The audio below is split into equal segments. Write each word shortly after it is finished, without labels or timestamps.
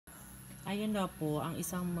Ayan na po ang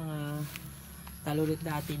isang mga talulot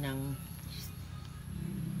dati ng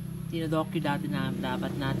tinodokyo dati na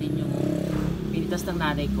dapat natin yung pinitas ng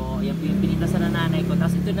nanay ko. Ayan po yung pinitas ng nanay ko.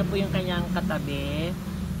 Tapos ito na po yung kanyang katabi.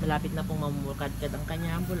 Malapit na pong mamumukadkad ang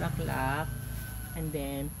kanyang bulaklak. And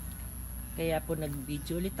then, kaya po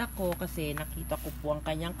nag-video ulit ako kasi nakita ko po ang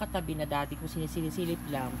kanyang katabi na dati ko sinisilip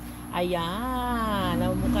lang. Ayan,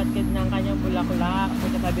 namumukadkad na ang kanyang bulaklak.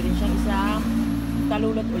 May katabi rin siyang isang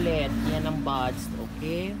talulot ulit. Yan ang buds,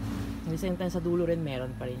 okay? At the same time, sa dulo rin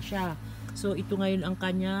meron pa rin siya. So, ito ngayon ang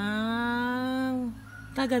kanyang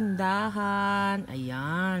kagandahan.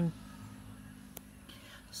 Ayan.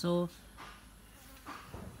 So,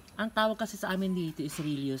 ang tawag kasi sa amin dito is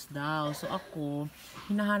Rillius daw. So, ako,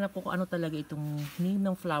 hinahanap ko kung ano talaga itong name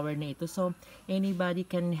ng flower na ito. So, anybody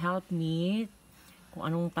can help me kung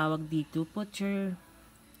anong tawag dito. Put your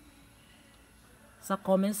sa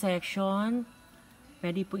comment section.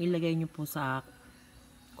 Pwede po ilagay nyo po sa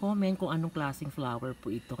comment kung anong klaseng flower po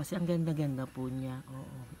ito. Kasi ang ganda-ganda po niya.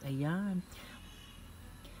 Oo. Ayan.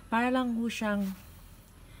 Para lang po siyang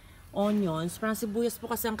onions. Parang sibuyas po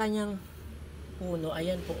kasi ang kanyang puno.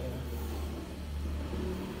 Ayan po. Oh.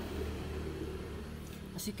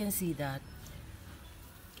 As you can see that.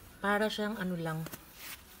 Para siyang ano lang.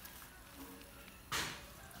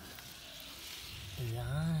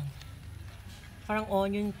 Ayan. Parang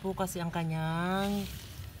onion po kasi ang kanyang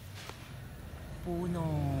puno.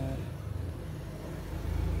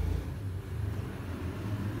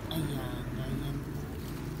 Ayan, ganyan po.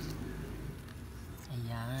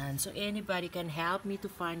 Ayan. So, anybody can help me to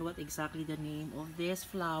find what exactly the name of this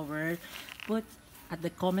flower. Put at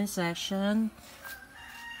the comment section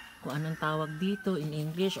kung anong tawag dito in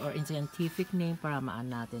English or in scientific name para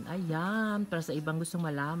maan natin. Ayan. Para sa ibang gustong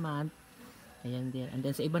malaman. Ayan din. And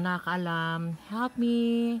then sa ibang nakakaalam, help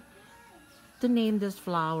me to name this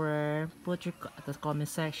flower. Put your at the comment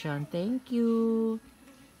section. Thank you.